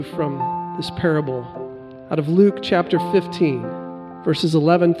from this parable out of Luke chapter 15, verses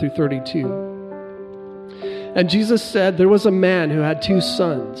 11 through 32. And Jesus said, there was a man who had 2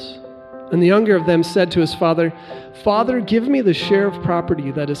 sons. And the younger of them said to his father, Father, give me the share of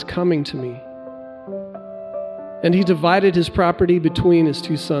property that is coming to me. And he divided his property between his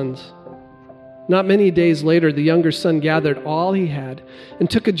 2 sons. Not many days later, the younger son gathered all he had and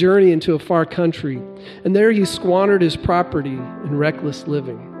took a journey into a far country. And there he squandered his property in reckless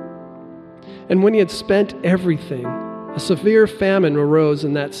living. And when he had spent everything, a severe famine arose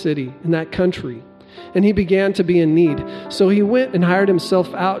in that city, in that country, and he began to be in need. So he went and hired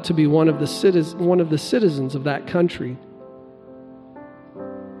himself out to be one of the citizens of that country.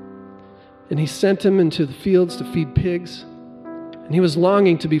 And he sent him into the fields to feed pigs. And he was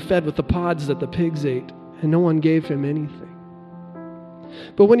longing to be fed with the pods that the pigs ate, and no one gave him anything.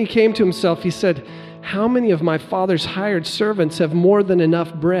 But when he came to himself, he said, how many of my father's hired servants have more than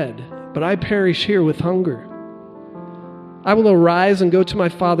enough bread, but I perish here with hunger? I will arise and go to my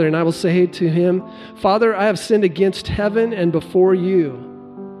father, and I will say to him, Father, I have sinned against heaven and before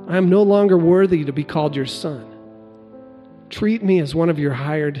you. I am no longer worthy to be called your son. Treat me as one of your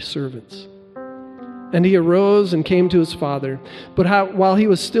hired servants. And he arose and came to his father. But while he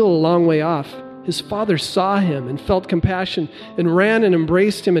was still a long way off, his father saw him and felt compassion and ran and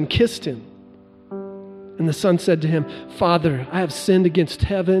embraced him and kissed him. And the son said to him, Father, I have sinned against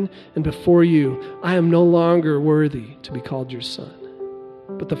heaven and before you. I am no longer worthy to be called your son.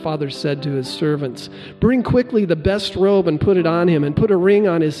 But the father said to his servants, Bring quickly the best robe and put it on him, and put a ring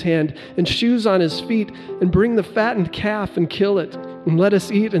on his hand and shoes on his feet, and bring the fattened calf and kill it, and let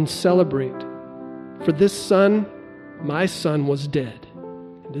us eat and celebrate. For this son, my son, was dead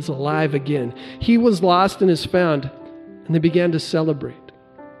and is alive again. He was lost and is found. And they began to celebrate.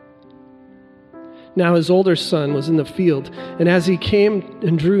 Now his older son was in the field, and as he came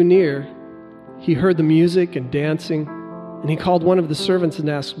and drew near, he heard the music and dancing, and he called one of the servants and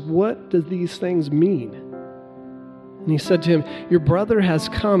asked, What do these things mean? And he said to him, Your brother has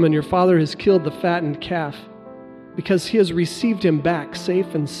come, and your father has killed the fattened calf, because he has received him back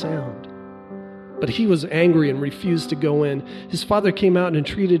safe and sound. But he was angry and refused to go in. His father came out and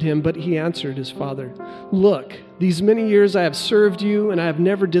entreated him, but he answered his father, Look, these many years I have served you, and I have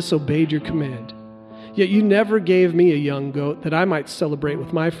never disobeyed your command. Yet you never gave me a young goat that I might celebrate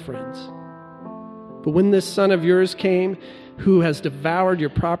with my friends. But when this son of yours came, who has devoured your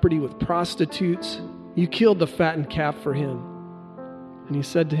property with prostitutes, you killed the fattened calf for him. And he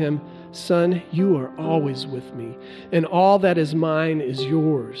said to him, Son, you are always with me, and all that is mine is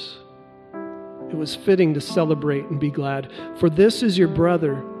yours. It was fitting to celebrate and be glad, for this is your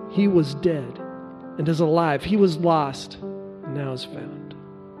brother. He was dead and is alive. He was lost and now is found.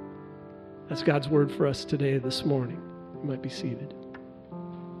 That's God's word for us today, this morning. You might be seated.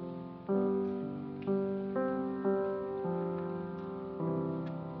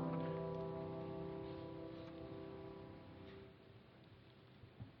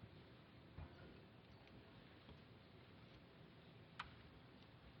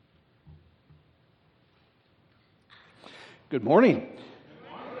 Good morning.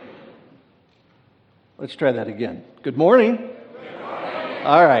 Let's try that again. Good morning.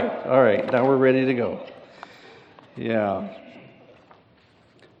 All right. Now we're ready to go. Yeah.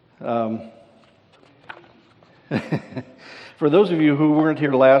 For those of you who weren't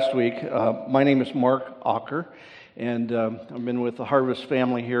here last week, my name is Mark Ocker, and I've been with the Harvest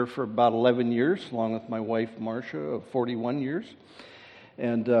family here for about 11 years, along with my wife, Marcia, of 41 years.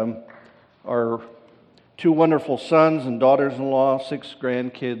 And our 2 wonderful sons and daughters-in-law, 6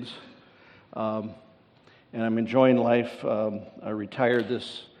 grandkids, and I'm enjoying life. I retired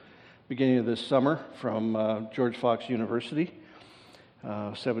beginning of this summer from George Fox University,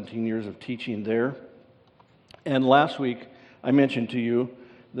 17 years of teaching there. And last week, I mentioned to you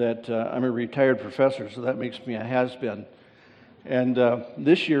that I'm a retired professor, so that makes me a has-been. And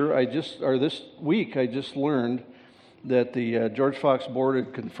this week, I just learned that the George Fox Board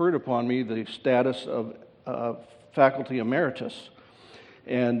had conferred upon me the status of faculty emeritus.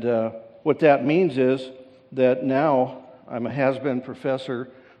 And what that means is that now I'm a has-been professor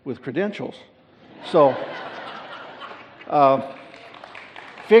with credentials. So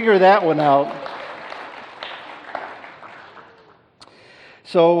figure that one out.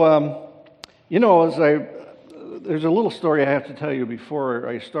 So, there's a little story I have to tell you before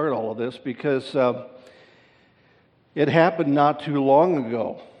I start all of this, because it happened not too long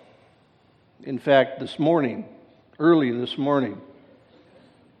ago. In fact, early this morning,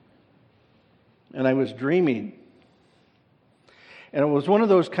 and I was dreaming. And it was one of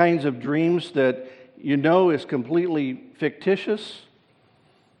those kinds of dreams that is completely fictitious,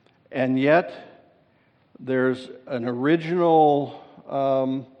 and yet there's an original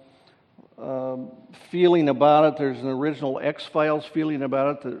feeling about it. There's an original X-Files feeling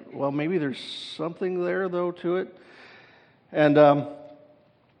about it that, well, maybe there's something there, though, to it. And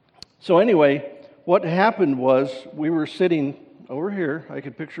so anyway, what happened was we were sitting over here. I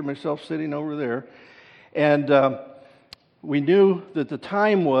could picture myself sitting over there. And we knew that the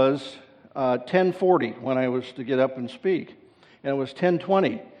time was 10:40 when I was to get up and speak. And it was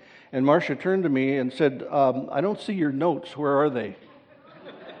 10:20. And Marcia turned to me and said, I don't see your notes. Where are they?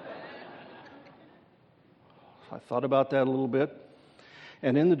 I thought about that a little bit.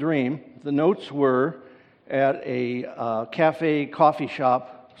 And in the dream, the notes were at a cafe, coffee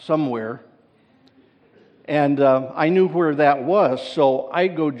shop somewhere. And I knew where that was, so I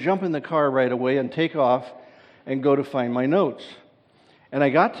go jump in the car right away and take off and go to find my notes. And I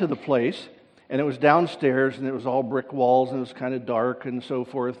got to the place, and it was downstairs, and it was all brick walls, and it was kind of dark and so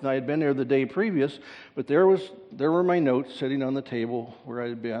forth. And I had been there the day previous, but there were my notes sitting on the table where I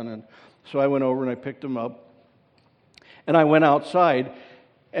had been. And so I went over and I picked them up. And I went outside,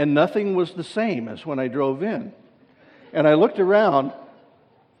 and nothing was the same as when I drove in. And I looked around.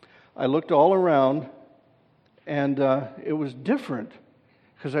 I looked all around, and it was different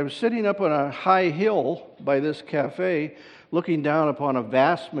because I was sitting up on a high hill by this cafe looking down upon a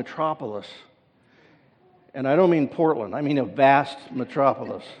vast metropolis. And I don't mean Portland, I mean a vast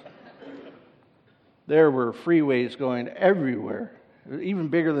metropolis. There were freeways going everywhere, even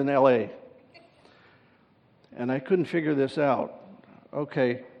bigger than LA. And I couldn't figure this out.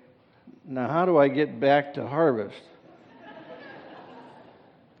 Okay, now how do I get back to Harvest?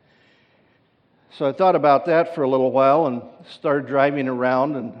 So I thought about that for a little while and started driving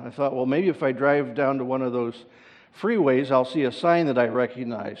around, and I thought, well, maybe if I drive down to one of those freeways, I'll see a sign that I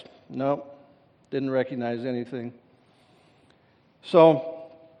recognized. Nope, didn't recognize anything.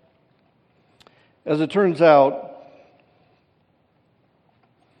 So, as it turns out,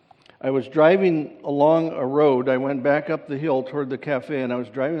 I was driving along a road. I went back up the hill toward the cafe, and I was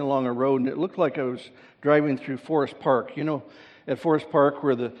driving along a road, and it looked like I was driving through Forest Park. You know, at Forest Park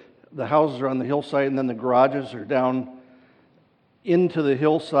where the houses are on the hillside, and then the garages are down into the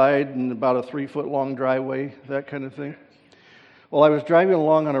hillside and about a 3-foot-long driveway, that kind of thing. Well, I was driving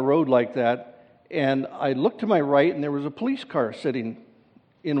along on a road like that, and I looked to my right, and there was a police car sitting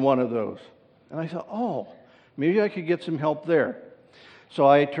in one of those. And I thought, oh, maybe I could get some help there. So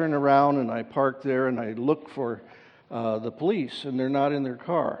I turned around, and I parked there, and I looked for the police, and they're not in their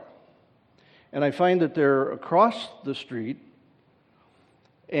car. And I find that they're across the street,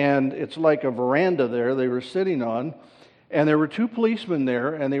 and it's like a veranda there they were sitting on, and there were 2 policemen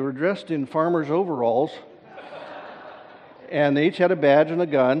there, and they were dressed in farmers' overalls, and they each had a badge and a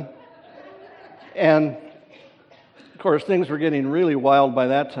gun, and of course things were getting really wild by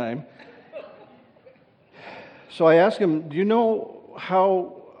that time. So I asked him, do you know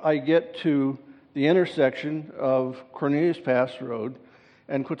how I get to the intersection of Cornelius Pass Road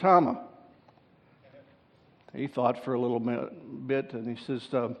and Quatama? He thought for a little bit, and he says,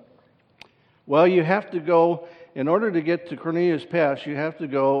 well, you have to go, in order to get to Cornelius Pass, you have to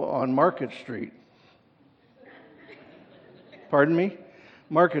go on Market Street. Pardon me?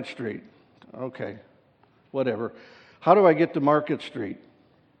 Market Street. Okay, whatever. How do I get to Market Street?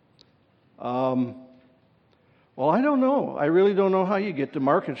 Well, I don't know. I really don't know how you get to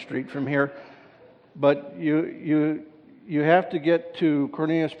Market Street from here, but you have to get to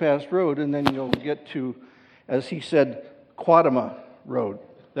Cornelius Pass Road, and then you'll get to, as he said, Quatama Road.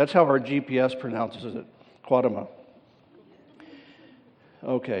 That's how our GPS pronounces it, Quatama.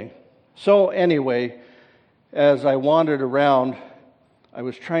 Okay. So anyway, as I wandered around, I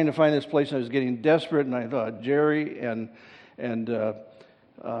was trying to find this place. I was getting desperate, and I thought Jerry and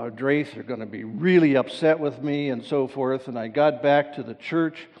Drath are going to be really upset with me and so forth. And I got back to the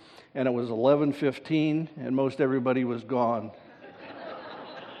church, and it was 11:15, and most everybody was gone.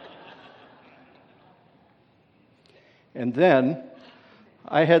 And then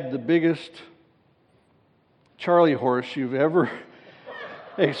I had the biggest Charlie horse you've ever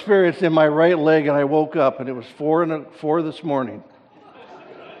experienced in my right leg, and I woke up, and it was 4 this morning.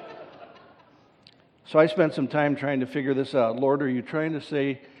 So I spent some time trying to figure this out. Lord, are you trying to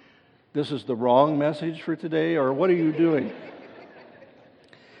say this is the wrong message for today, or what are you doing?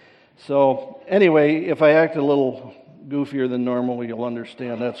 So anyway, if I act a little goofier than normal, you'll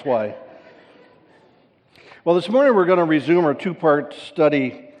understand that's why. Well, this morning we're going to resume our 2-part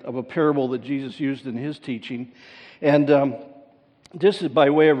study of a parable that Jesus used in his teaching. And this is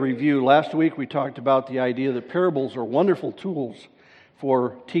by way of review. Last week we talked about the idea that parables are wonderful tools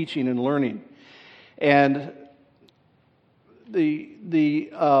for teaching and learning. And the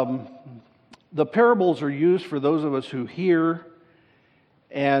parables are used for those of us who hear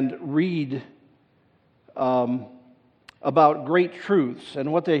and read about great truths,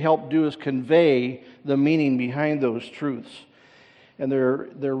 and what they help do is convey the meaning behind those truths. And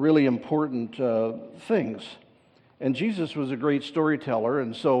they're really important things. And Jesus was a great storyteller,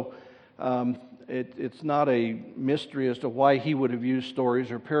 and so it's not a mystery as to why he would have used stories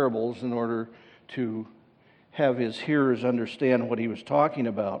or parables in order to have his hearers understand what he was talking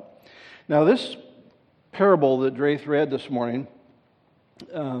about. Now, this parable that Draith read this morning,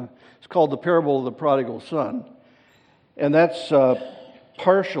 it's called the parable of the prodigal son. And that's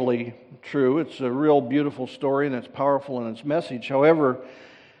partially true. It's a real beautiful story, and it's powerful in its message. However,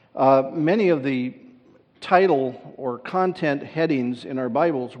 many of the title or content headings in our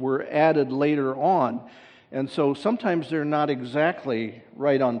Bibles were added later on. And so sometimes they're not exactly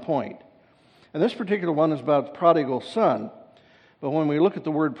right on point. And this particular one is about the prodigal son. But when we look at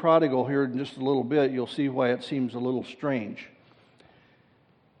the word prodigal here in just a little bit, you'll see why it seems a little strange.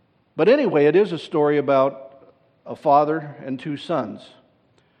 But anyway, it is a story about a father and two sons.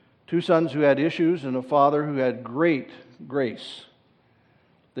 Two sons who had issues, and a father who had great grace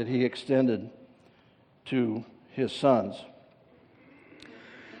that he extended to his sons.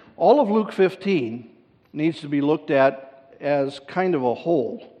 All of Luke 15 needs to be looked at as kind of a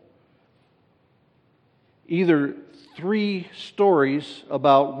whole. Either three stories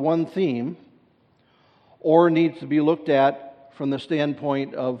about one theme, or needs to be looked at from the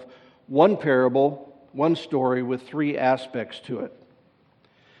standpoint of one parable, one story with three aspects to it.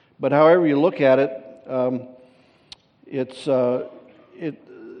 But however you look at it, it's a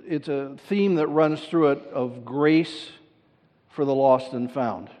theme that runs through it of grace for the lost and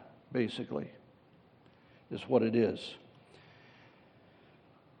found, basically, is what it is.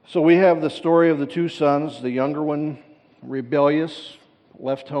 So we have the story of the two sons, the younger one rebellious,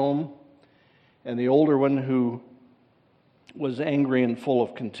 left home, and the older one who was angry and full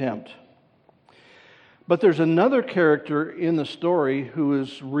of contempt. But there's another character in the story who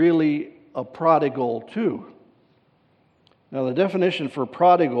is really a prodigal too. Now, the definition for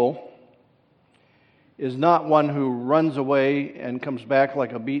prodigal is not one who runs away and comes back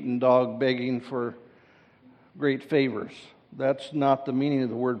like a beaten dog begging for great favors. That's not the meaning of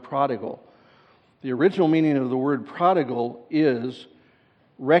the word prodigal. The original meaning of the word prodigal is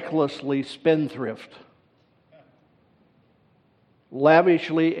recklessly spendthrift,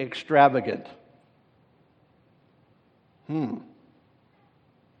 lavishly extravagant.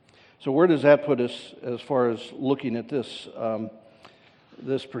 So where does that put us as far as looking at this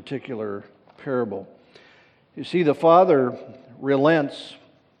particular parable? You see, the father relents,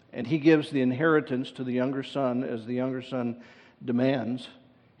 and he gives the inheritance to the younger son as the younger son demands.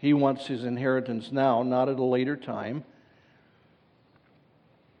 He wants his inheritance now, not at a later time.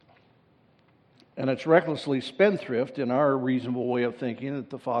 And it's recklessly spendthrift in our reasonable way of thinking that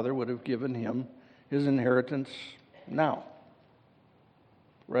the father would have given him his inheritance now,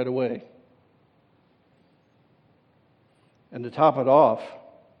 right away. And to top it off,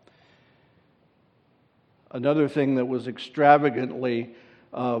 another thing that was extravagant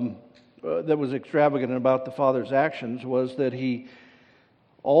about the father's actions was that he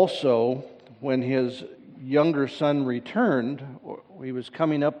also, when his younger son returned, he was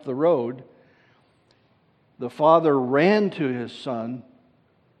coming up the road, the father ran to his son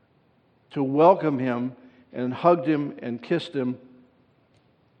to welcome him and hugged him and kissed him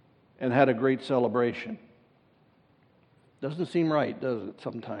and had a great celebration. Doesn't seem right, does it,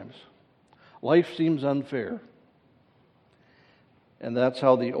 sometimes? Life seems unfair. And that's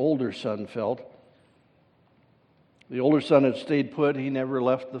how the older son felt. The older son had stayed put. He never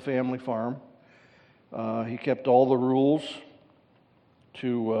left the family farm. He kept all the rules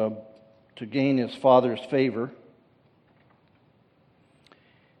to gain his father's favor.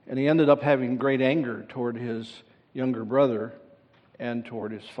 And he ended up having great anger toward his younger brother and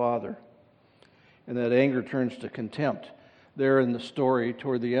toward his father. And that anger turns to contempt. There in the story,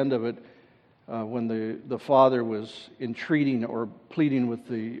 toward the end of it, when the father was entreating or pleading with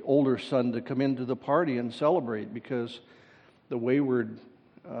the older son to come into the party and celebrate because his wayward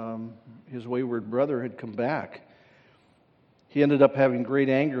brother had come back. He ended up having great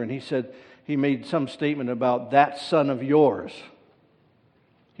anger, and he made some statement about that son of yours.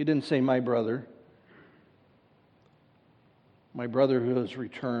 He didn't say my brother who has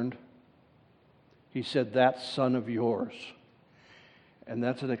returned. He said that son of yours. And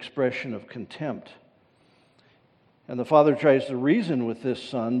that's an expression of contempt. And the father tries to reason with this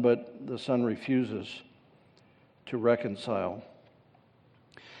son, but the son refuses to reconcile.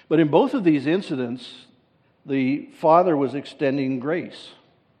 But in both of these incidents, the Father was extending grace.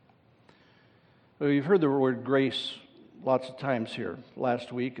 Well, you've heard the word grace lots of times here,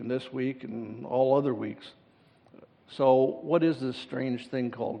 last week and this week and all other weeks. So what is this strange thing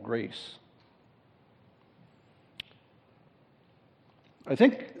called grace? I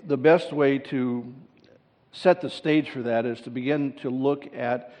think the best way to set the stage for that is to begin to look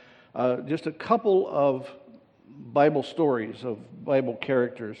at just a couple of Bible stories of Bible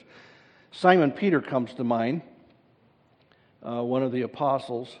characters. Simon Peter comes to mind, one of the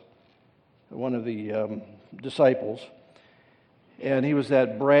apostles, one of the disciples. And he was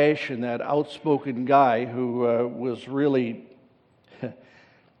that brash and that outspoken guy who was really,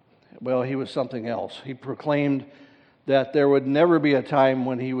 well, he was something else. He proclaimed that there would never be a time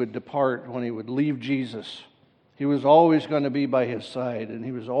when he would depart, when he would leave Jesus. He was always going to be by his side, and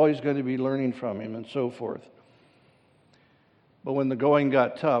he was always going to be learning from him, and so forth. But when the going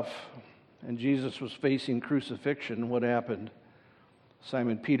got tough, and Jesus was facing crucifixion, what happened?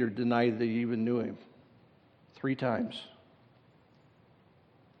 Simon Peter denied that he even knew him 3 times.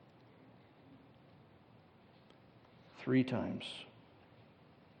 3 times.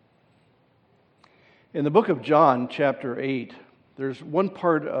 In the book of John, chapter 8, there's one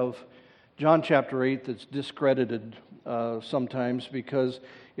part of John chapter 8 that's discredited sometimes because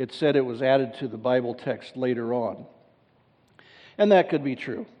it said it was added to the Bible text later on. And that could be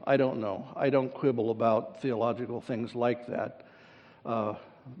true. I don't know. I don't quibble about theological things like that,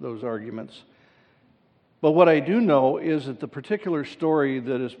 those arguments. But what I do know is that the particular story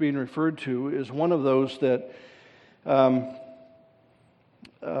that is being referred to is one of those that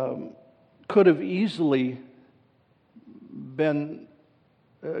could have easily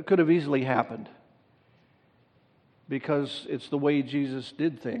happened, because it's the way Jesus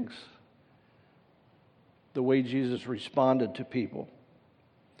did things, the way Jesus responded to people.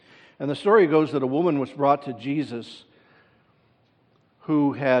 And the story goes that a woman was brought to Jesus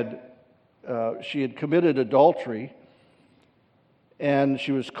who she had committed adultery, and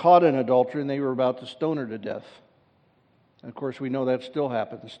she was caught in adultery, and they were about to stone her to death. And of course, we know that still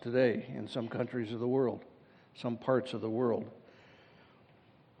happens today in some countries of the world, some parts of the world.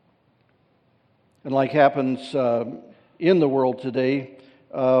 And like happens in the world today,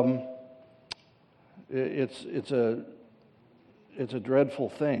 it's a dreadful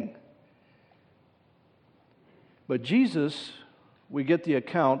thing. But Jesus, we get the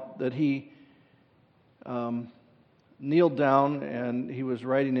account that he kneeled down and he was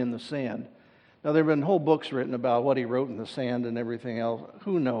writing in the sand. Now, there have been whole books written about what he wrote in the sand and everything else.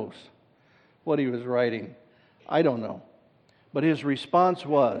 Who knows what he was writing? I don't know. But his response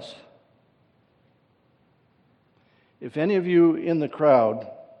was, if any of you in the crowd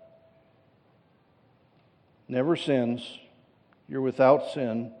never sins, you're without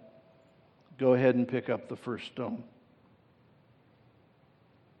sin, go ahead and pick up the first stone.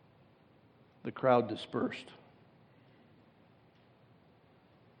 The crowd dispersed.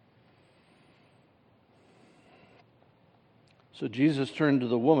 So Jesus turned to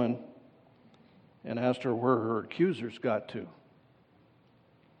the woman and asked her where her accusers got to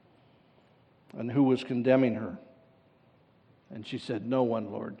and who was condemning her. And she said, "No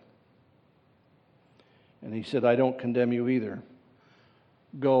one, Lord." And he said, "I don't condemn you either.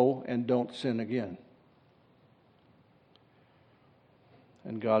 Go and don't sin again."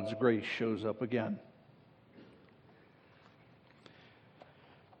 And God's grace shows up again.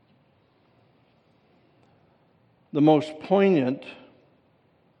 The most poignant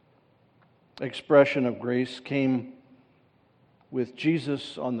expression of grace came with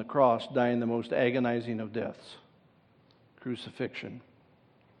Jesus on the cross dying the most agonizing of deaths, crucifixion.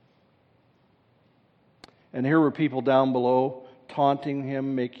 And here were people down below taunting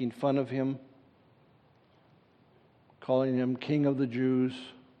him, making fun of him, calling him King of the Jews.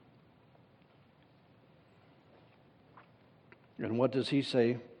 And what does he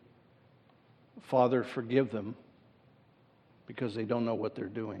say? "Father, forgive them, because they don't know what they're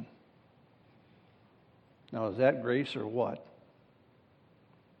doing." Now, is that grace or what?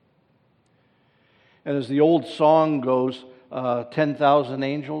 And as the old song goes, 10,000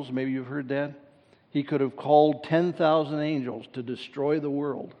 angels, maybe you've heard that. He could have called 10,000 angels to destroy the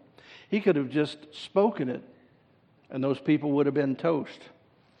world. He could have just spoken it, and those people would have been toast.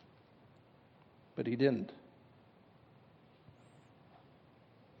 But he didn't.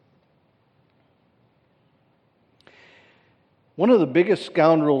 One of the biggest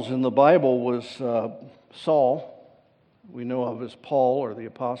scoundrels in the Bible was Saul. We know of as Paul, or the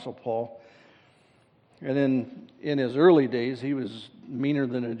Apostle Paul. And in his early days, he was meaner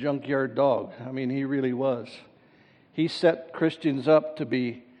than a junkyard dog. I mean, he really was. He set Christians up to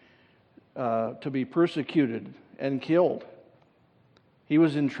be to be persecuted and killed. He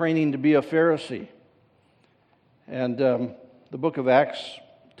was in training to be a Pharisee. And the book of Acts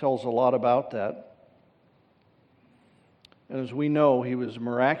tells a lot about that. And as we know, he was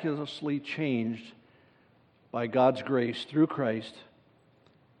miraculously changed by God's grace through Christ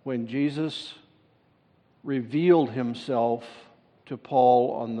when Jesus revealed himself to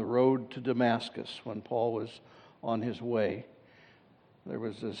Paul on the road to Damascus when Paul was on his way. There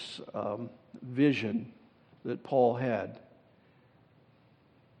was this vision that Paul had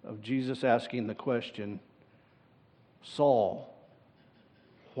of Jesus asking the question, "Saul,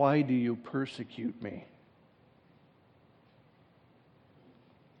 why do you persecute me?"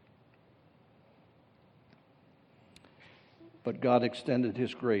 But God extended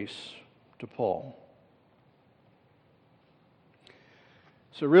his grace to Paul.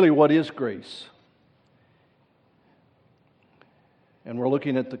 So really, what is grace? And we're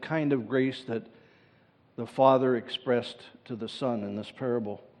looking at the kind of grace that the Father expressed to the Son in this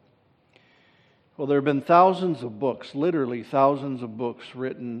parable. Well, there have been thousands of books, literally thousands of books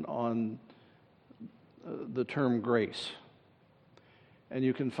written on the term grace. And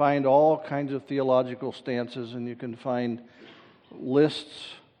you can find all kinds of theological stances, and you can find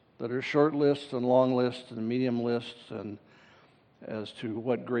lists that are short lists and long lists and medium lists and as to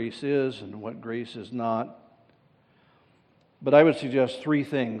what grace is and what grace is not. But I would suggest three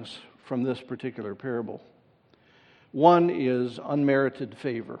things from this particular parable. One is unmerited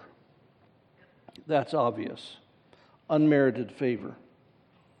favor. That's obvious. Unmerited favor.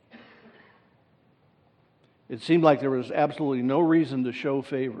 It seemed like there was absolutely no reason to show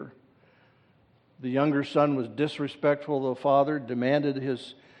favor. The younger son was disrespectful of the father, demanded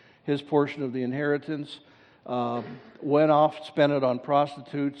his portion of the inheritance, went off, spent it on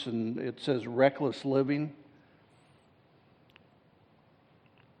prostitutes, and it says reckless living.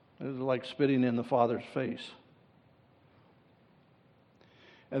 It was like spitting in the father's face.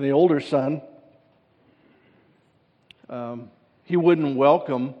 And the older son, he wouldn't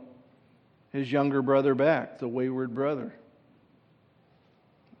welcome his younger brother back, the wayward brother.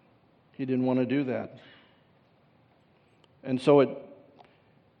 He didn't want to do that. And so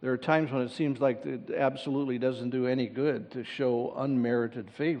there are times when it seems like it absolutely doesn't do any good to show unmerited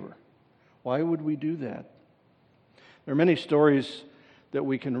favor. Why would we do that? There are many stories that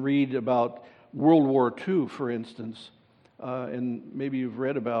we can read about World War II, for instance, and maybe you've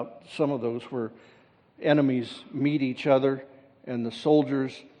read about some of those where enemies meet each other and the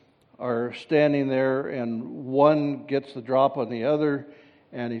soldiers are standing there and one gets the drop on the other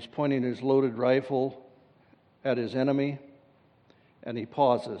and he's pointing his loaded rifle at his enemy and he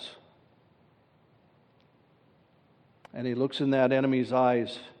pauses. And he looks in that enemy's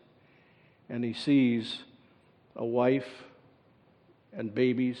eyes and he sees a wife and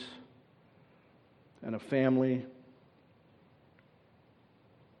babies and a family,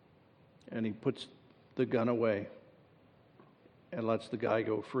 and he puts the gun away and lets the guy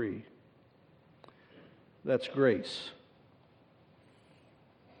go free. That's grace.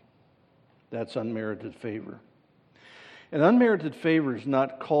 That's unmerited favor. And unmerited favor is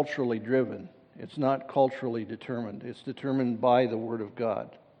not culturally driven. It's not culturally determined. It's determined by the Word of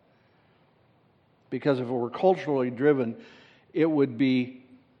God. Because if it were culturally driven, it would be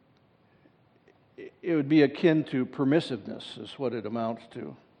akin to permissiveness, is what it amounts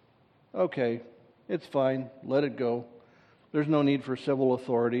to. Okay, it's fine, let it go. There's no need for civil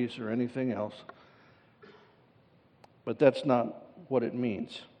authorities or anything else. But that's not what it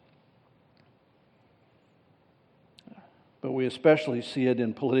means. But we especially see it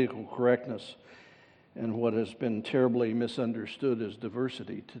in political correctness and what has been terribly misunderstood as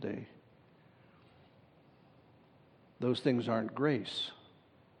diversity today. Those things aren't grace.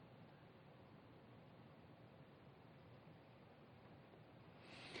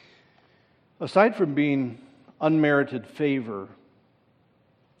 Aside from being unmerited favor,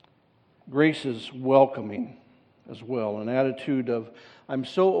 grace is welcoming as well. An attitude of, I'm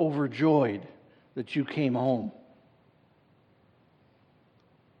so overjoyed that you came home.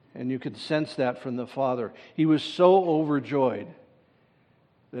 And you can sense that from the Father. He was so overjoyed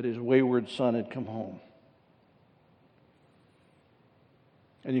that his wayward son had come home.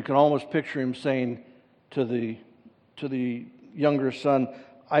 And you can almost picture him saying to the younger son,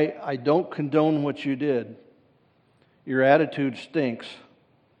 I don't condone what you did. Your attitude stinks,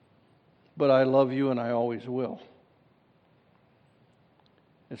 but I love you and I always will.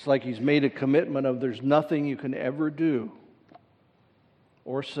 It's like he's made a commitment of there's nothing you can ever do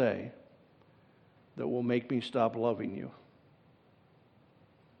or say that will make me stop loving you.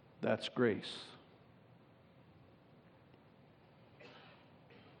 That's grace.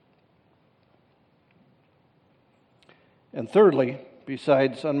 And thirdly,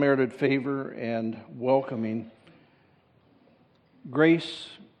 besides unmerited favor and welcoming, grace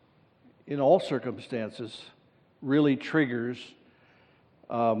in all circumstances really triggers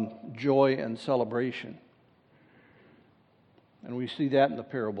joy and celebration. And we see that in the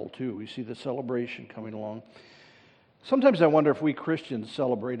parable too. We see the celebration coming along. Sometimes I wonder if we Christians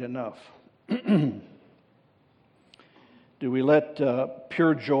celebrate enough. Do we let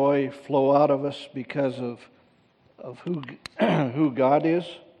pure joy flow out of us because of who God is?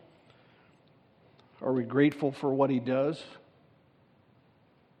 Are we grateful for what He does?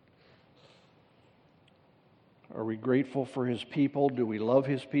 Are we grateful for His people? Do we love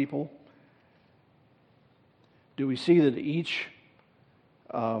His people? Do we see that each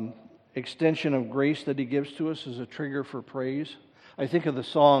extension of grace that He gives to us is a trigger for praise? I think of the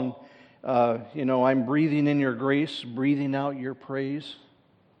song, I'm breathing in your grace, breathing out your praise.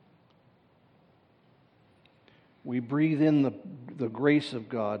 We breathe in the grace of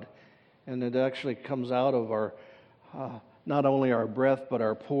God, and it actually comes out of our, not only our breath, but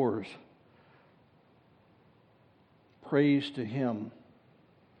our pores. Praise to Him.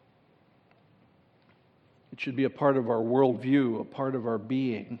 It should be a part of our worldview, a part of our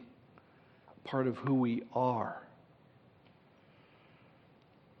being, a part of who we are.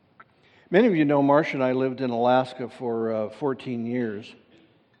 Many of you know Marcia and I lived in Alaska for 14 years.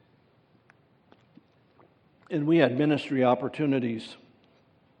 And we had ministry opportunities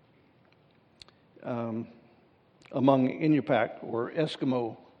among Inupiaq or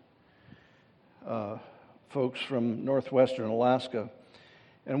Eskimo folks from northwestern Alaska.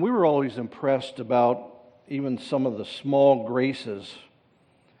 And we were always impressed about even some of the small graces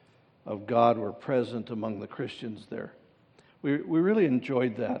of God were present among the Christians there. We really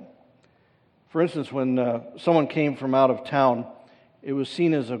enjoyed that. For instance, when someone came from out of town, it was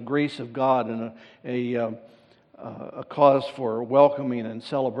seen as a grace of God and a cause for welcoming and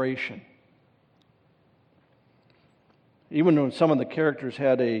celebration. Even when some of the characters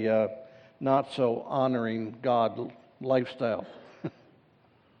had a not so honoring God lifestyle.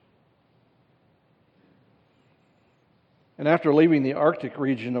 And after leaving the Arctic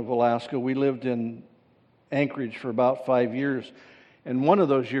region of Alaska, we lived in Anchorage for about 5 years. And one of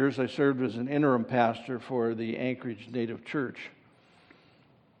those years I served as an interim pastor for the Anchorage Native Church.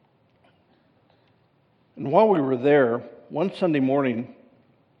 And while we were there, one Sunday morning,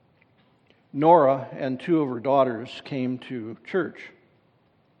 Nora and two of her daughters came to church.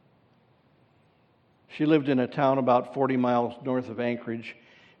 She lived in a town about 40 miles north of Anchorage,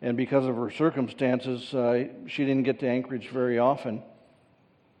 and because of her circumstances, she didn't get to Anchorage very often.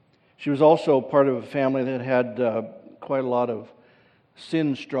 She was also part of a family that had quite a lot of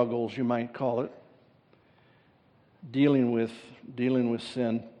sin struggles, you might call it, dealing with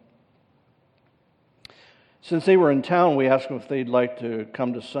sin. Since they were in town, we asked them if they'd like to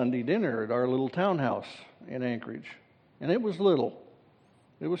come to Sunday dinner at our little townhouse in Anchorage. And it was little.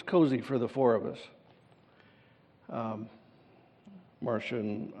 It was cozy for the four of us. Marcia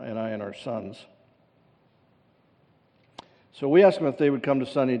and I and our sons. So we asked them if they would come to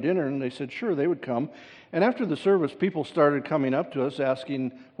Sunday dinner, and they said sure, they would come. And after the service, people started coming up to us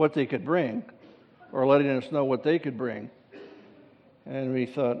asking what they could bring, or letting us know what they could bring. And we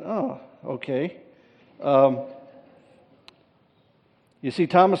thought, oh, okay. You see,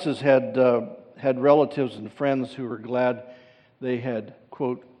 Thomas's had relatives and friends who were glad they had,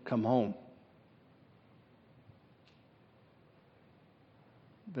 quote, come home.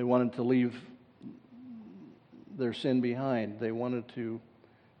 They wanted to leave their sin behind. They wanted to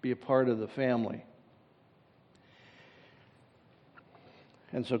be a part of the family.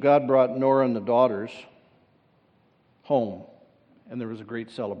 And so God brought Nora and the daughters home, and there was a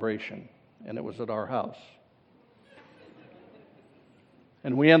great celebration, and it was at our house.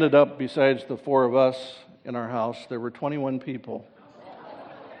 And we ended up, besides the four of us in our house, there were 21 people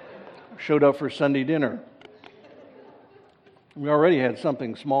showed up for Sunday dinner. We already had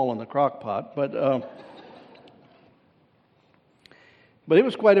something small in the crock pot, but it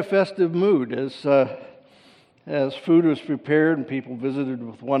was quite a festive mood as food was prepared and people visited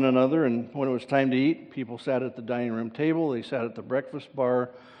with one another. And when it was time to eat, people sat at the dining room table, they sat at the breakfast bar,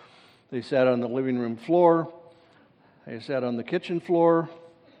 they sat on the living room floor, they sat on the kitchen floor,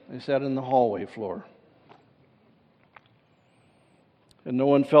 they sat in the hallway floor. And no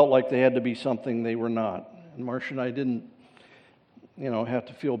one felt like they had to be something they were not. And Marcia and I didn't have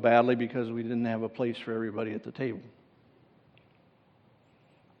to feel badly because we didn't have a place for everybody at the table.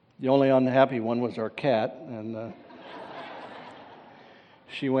 The only unhappy one was our cat, and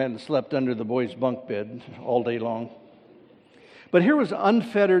she went and slept under the boys' bunk bed all day long. But here was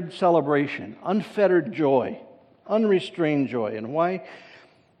unfettered celebration, unfettered joy. unrestrained joy. And why?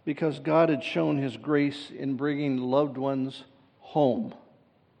 Because God had shown His grace in bringing loved ones home,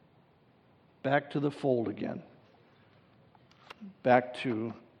 back to the fold again, back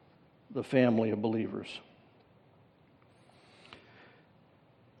to the family of believers.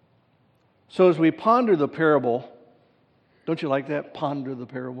 So as we ponder the parable, don't you like that? Ponder the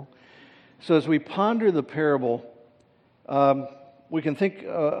parable. So as we ponder the parable, we can think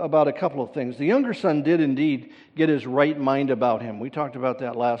about a couple of things. The younger son did indeed get his right mind about him. We talked about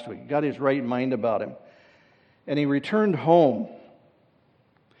that last week. He got his right mind about him. And he returned home.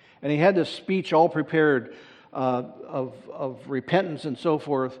 And he had this speech all prepared of repentance and so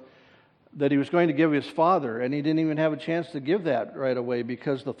forth that he was going to give his father. And he didn't even have a chance to give that right away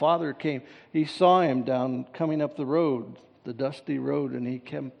because the father came. He saw him coming up the road, the dusty road, and he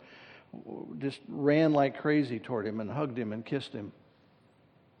just ran like crazy toward him and hugged him and kissed him.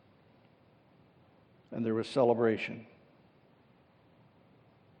 And there was celebration.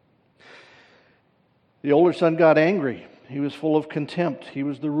 The older son got angry. He was full of contempt. He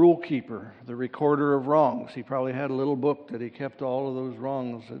was the rule keeper, the recorder of wrongs. He probably had a little book that he kept all of those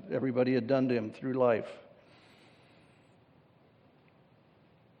wrongs that everybody had done to him through life.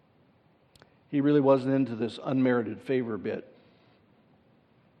 He really wasn't into this unmerited favor bit.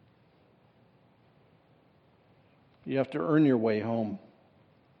 You have to earn your way home.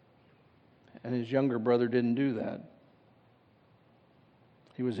 And his younger brother didn't do that.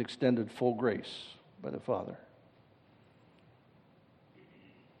 He was extended full grace by the father.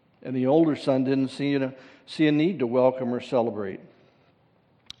 And the older son didn't see a need to welcome or celebrate.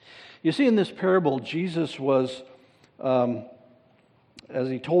 You see, in this parable, Jesus was, as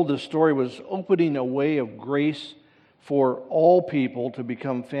he told this story, was opening a way of grace for all people to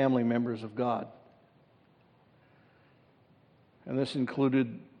become family members of God. And this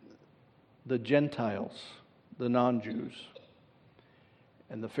included the Gentiles, the non-Jews.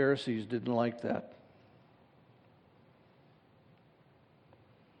 And the Pharisees didn't like that.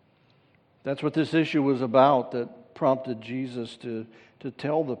 That's what this issue was about that prompted Jesus to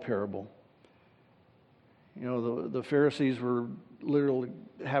tell the parable. You know, the Pharisees were literally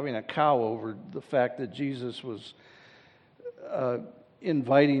having a cow over the fact that Jesus was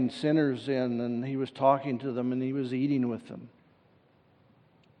inviting sinners in, and he was talking to them, and he was eating with them.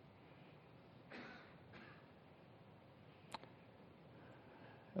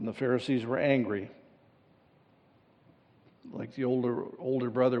 And the Pharisees were angry, like the older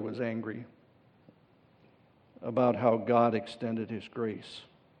brother was angry about how God extended His grace.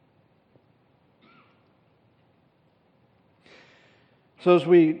 So as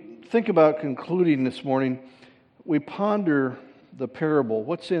we think about concluding this morning, we ponder the parable.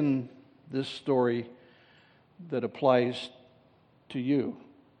 What's in this story that applies to you,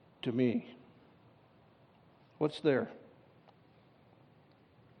 to me? What's there?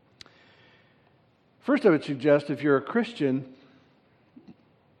 First, I would suggest if you're a Christian,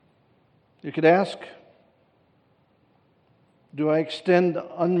 you could ask, do I extend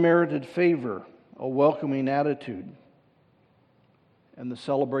unmerited favor, a welcoming attitude, and the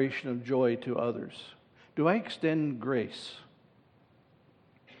celebration of joy to others? Do I extend grace?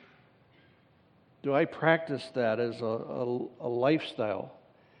 Do I practice that as a lifestyle?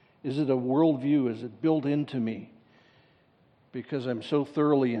 Is it a worldview? Is it built into me? Because I'm so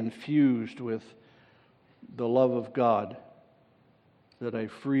thoroughly infused with the love of God that I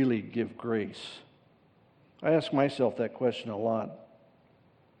freely give grace. I ask myself that question a lot.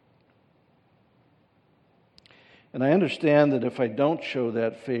 And I understand that if I don't show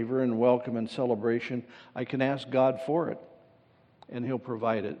that favor and welcome and celebration, I can ask God for it, and He'll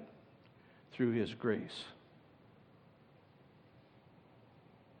provide it through His grace.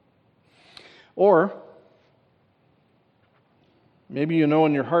 Or maybe you know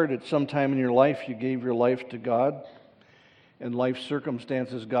in your heart at some time in your life you gave your life to God and life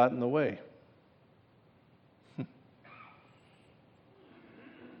circumstances got in the way.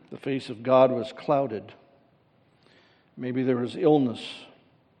 The face of God was clouded. Maybe there was illness,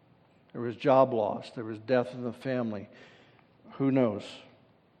 there was job loss, there was death in the family. Who knows?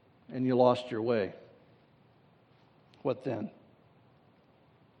 And you lost your way. What then?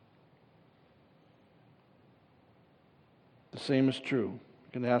 The same is true.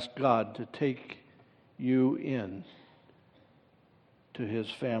 You can ask God to take you in to His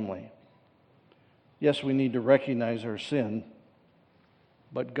family. Yes, we need to recognize our sin,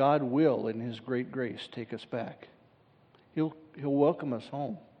 but God will, in His great grace, take us back. He'll welcome us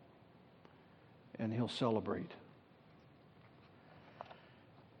home, and He'll celebrate.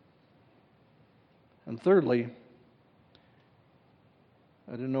 And thirdly,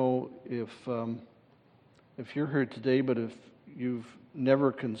 I don't know if if you're here today, but if you've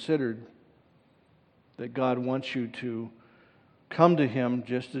never considered that God wants you to come to Him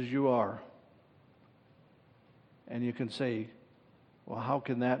just as you are, and you can say, well, how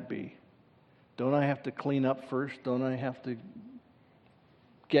can that be? Don't I have to clean up first? Don't I have to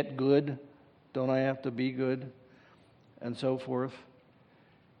get good? Don't I have to be good? And so forth.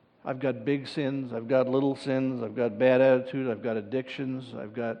 I've got big sins. I've got little sins. I've got bad attitude. I've got addictions.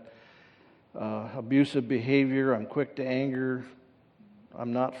 I've got abusive behavior. I'm quick to anger.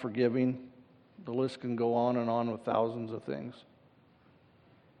 I'm not forgiving. The list can go on with thousands of things.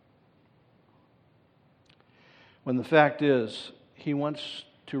 When the fact is, He wants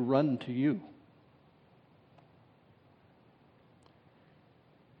to run to you.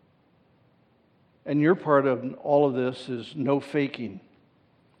 And your part of all of this is no faking.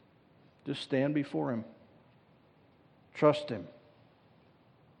 Just stand before Him. Trust Him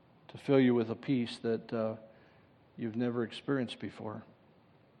to fill you with a peace that you've never experienced before.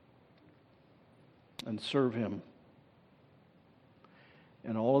 And serve Him.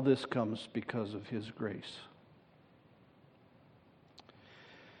 And all of this comes because of His grace.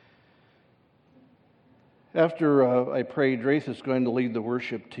 After I prayed, Wraith is going to lead the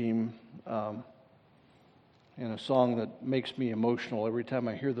worship team in a song that makes me emotional every time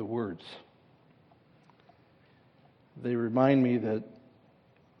I hear the words. They remind me that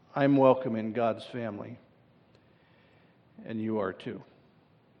I'm welcome in God's family, and you are too.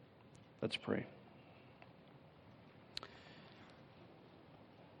 Let's pray.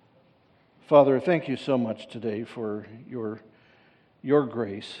 Father, thank you so much today for your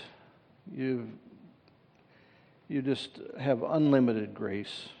grace. You just have unlimited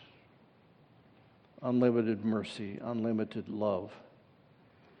grace, unlimited mercy, unlimited love.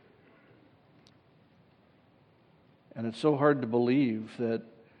 And it's so hard to believe that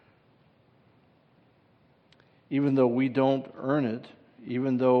even though we don't earn it,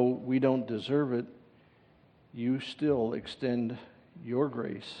 even though we don't deserve it, you still extend your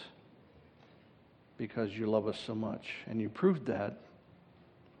grace because you love us so much. And you proved that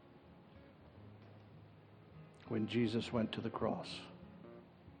when Jesus went to the cross.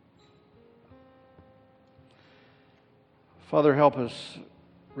 Father, help us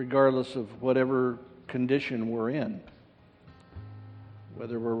regardless of whatever condition we're in,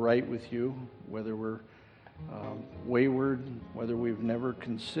 whether we're right with you, whether we're wayward, whether we've never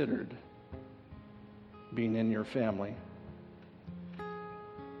considered being in your family.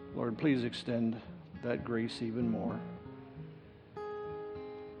 Lord, please extend that grace even more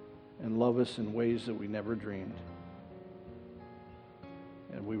and love us in ways that we never dreamed.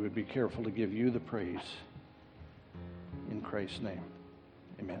 And we would be careful to give you the praise. In Christ's name,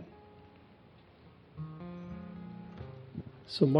 amen. So